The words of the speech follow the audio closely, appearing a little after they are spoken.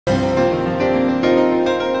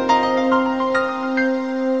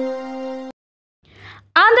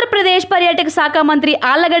ఆంధ్రప్రదేశ్ పర్యాటక శాఖ మంత్రి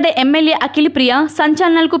ఆళ్లగడ్డ ఎమ్మెల్యే అఖిల ప్రియ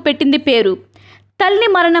సంచలనాలకు పెట్టింది పేరు. తల్లి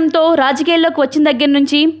మరణంతో రాజకీయాల్లోకి వచ్చిన దగ్గర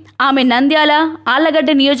నుంచి ఆమె నంద్యాల, ఆళ్లగడ్డ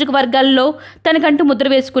నియోజకవర్గాల్లో తనకంటూ ముద్ర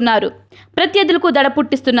వేసుకున్నారు. ప్రత్యర్థులకు దడ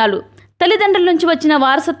పుట్టిస్తున్నారు. తల్లిదండ్రుల నుంచి వచ్చిన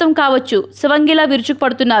వారసత్వం కావచ్చు, శివంగిలా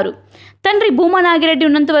విరుచుకుపడుతున్నారు. తండ్రి భూమా నాగిరెడ్డి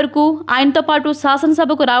ఉన్నంత వరకు ఆయనతో పాటు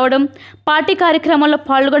శాసనసభకు రావడం, పార్టీ కార్యక్రమాల్లో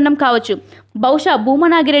పాల్గొనడం కావచ్చు. బహుశా భూమా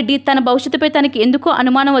నాగిరెడ్డి తన భవిష్యత్తుపై తనకి ఎందుకో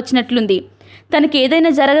అనుమానం వచ్చినట్లుంది. తనకి ఏదైనా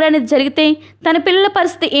జరగరానిది జరిగితే తన పిల్లల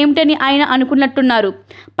పరిస్థితి ఏమిటని ఆయన అనుకున్నట్టున్నారు.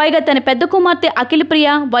 పైగా తన పెద్ద కుమార్తె అఖిల ప్రియ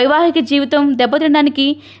వైవాహిక జీవితం దెబ్బతినడానికి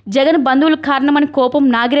జగన్ బంధువులు కారణమని కోపం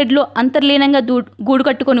నాగిరెడ్డిలో అంతర్లీనంగా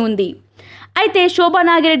గూడుకట్టుకొని ఉంది. అయితే శోభా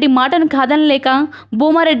నాగిరెడ్డి మాటను కాదనలేక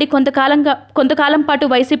భూమారెడ్డి కొంతకాలం పాటు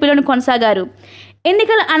వైసీపీలోనే కొనసాగారు.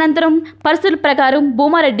 ఎన్నికల అనంతరం పరిస్థితుల ప్రకారం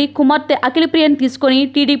భూమారెడ్డి కుమార్తె అఖిల ప్రియను తీసుకొని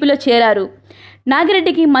టీడీపీలో చేరారు.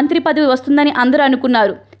 నాగిరెడ్డికి మంత్రి పదవి వస్తుందని అందరూ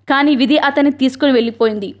అనుకున్నారు. కానీ విధి అతన్ని తీసుకుని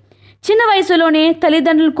వెళ్ళిపోయింది. చిన్న వయసులోనే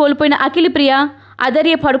తల్లిదండ్రులను కోల్పోయిన అఖిల ప్రియ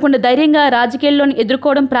పడకుండా ధైర్యంగా రాజకీయాల్లోని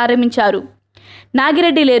ఎదుర్కోవడం ప్రారంభించారు.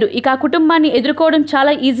 నాగిరెడ్డి లేరు, ఇక ఆ కుటుంబాన్ని ఎదుర్కోవడం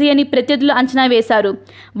చాలా ఈజీ అని ప్రత్యర్థులు అంచనా వేశారు.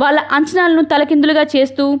 వాళ్ళ అంచనాలను తలకిందులుగా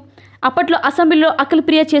చేస్తూ అప్పట్లో అసెంబ్లీలో అఖిల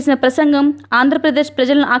ప్రియ చేసిన ప్రసంగం ఆంధ్రప్రదేశ్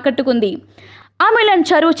ప్రజలను ఆకట్టుకుంది. ఆమెలోని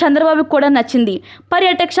చరువు చంద్రబాబుకు కూడా నచ్చింది.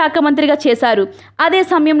 పర్యాటక శాఖ మంత్రిగా చేశారు. అదే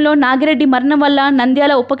సమయంలో నాగిరెడ్డి మరణం వల్ల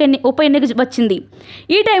నంద్యాల ఉప ఎన్నిక వచ్చింది.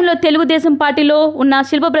 ఈ టైంలో తెలుగుదేశం పార్టీలో ఉన్న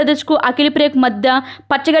శిల్ప బ్రదర్స్కు అఖిల ప్రియకు మధ్య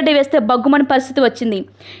పచ్చగడ్డ వేస్తే బగ్గుమని పరిస్థితి వచ్చింది.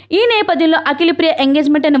 ఈ నేపథ్యంలో అఖిల ప్రియ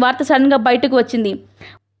ఎంగేజ్మెంట్ అనే వార్త సడన్గా బయటకు వచ్చింది.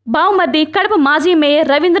 బావుమర్ది కడప మాజీ మేయర్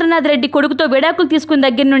రవీంద్రనాథ్ రెడ్డి కొడుకుతో విడాకులు తీసుకున్న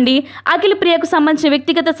దగ్గర నుండి అఖిల ప్రియకు సంబంధించిన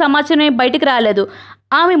వ్యక్తిగత సమాచారమే బయటకు రాలేదు.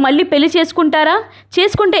 ఆమె మళ్ళీ పెళ్లి చేసుకుంటారా?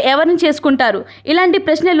 చేసుకుంటే ఎవరిని చేసుకుంటారు? ఇలాంటి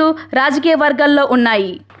ప్రశ్నలు రాజకీయ వర్గాల్లో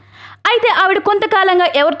ఉన్నాయి. అయితే ఆవిడ కొంతకాలంగా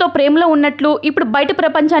ఎవరితో ప్రేమలో ఉన్నట్లు ఇప్పుడు బయట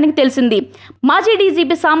ప్రపంచానికి తెలిసింది. మాజీ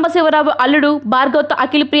డీజీపీ సాంబశివరావు అల్లుడు భార్గవ్తో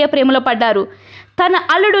అఖిల ప్రియ ప్రేమలో పడ్డారు. తన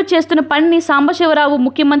అల్లుడు చేస్తున్న పనిని సాంబశివరావు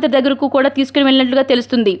ముఖ్యమంత్రి దగ్గరకు కూడా తీసుకుని వెళ్ళినట్లుగా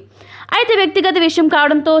తెలుస్తుంది. అయితే వ్యక్తిగత విషయం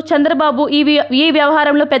కావడంతో చంద్రబాబు ఈ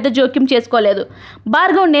వ్యవహారంలో పెద్ద జోక్యం చేసుకోలేదు.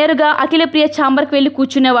 భార్గవ్ నేరుగా అఖిల ప్రియ ఛాంబర్కి వెళ్ళి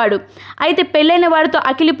కూర్చునేవాడు. అయితే పెళ్ళైన వాడితో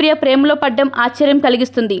అఖిల ప్రియ ప్రేమలో పడ్డం ఆశ్చర్యం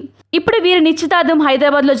కలిగిస్తుంది. ఇప్పుడు వీరి నిశ్చితార్థం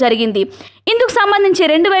హైదరాబాద్లో జరిగింది. ఇందుకు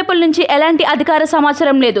సంబంధించి రెండు వైపుల నుంచి ఎలాంటి అధికార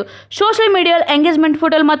సమాచారం లేదు. సోషల్ మీడియాలో ఎంగేజ్మెంట్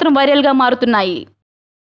ఫోటోలు మాత్రం వైరల్గా మారుతున్నాయి.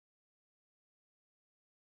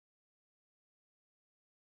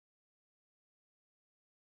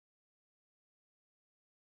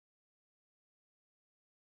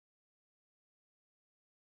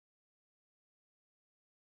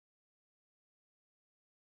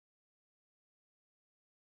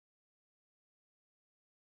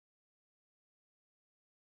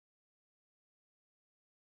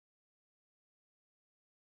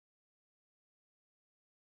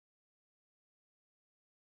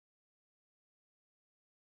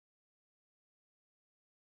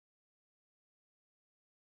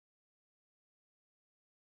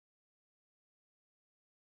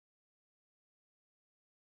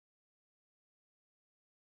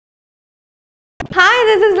 Hi,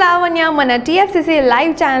 this is Lavanya. మన TFCC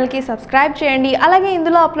లైవ్ ఛానల్కి సబ్స్క్రైబ్ చేయండి. అలాగే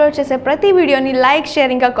ఇందులో అప్లోడ్ చేసే ప్రతి వీడియోని లైక్,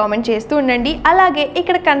 షేర్ ఇంకా కామెంట్ చేస్తూ ఉండండి. అలాగే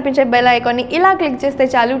ఇక్కడ కనిపించే బెల్ ఐకాన్ని ఇలా క్లిక్ చేస్తే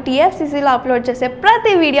చాలు TFCCలో అప్లోడ్ చేసే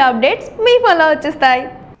ప్రతి వీడియో అప్డేట్స్ మీ ఫోన్లో వచ్చేస్తాయి.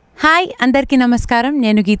 హాయ్, అందరికీ నమస్కారం.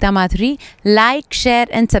 నేను Gita Madhuri. Like,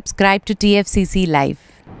 share and subscribe to TFCC live.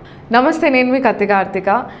 నమస్తే, నేను మీ కార్తిక.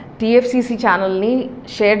 TFCC ఛానల్ని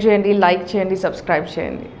షేర్ చేయండి, లైక్ చేయండి, సబ్స్క్రైబ్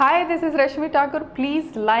చేయండి. Hi, this is Rashmi Thakur. Please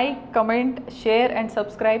like, comment, share and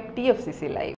subscribe TFCC Live.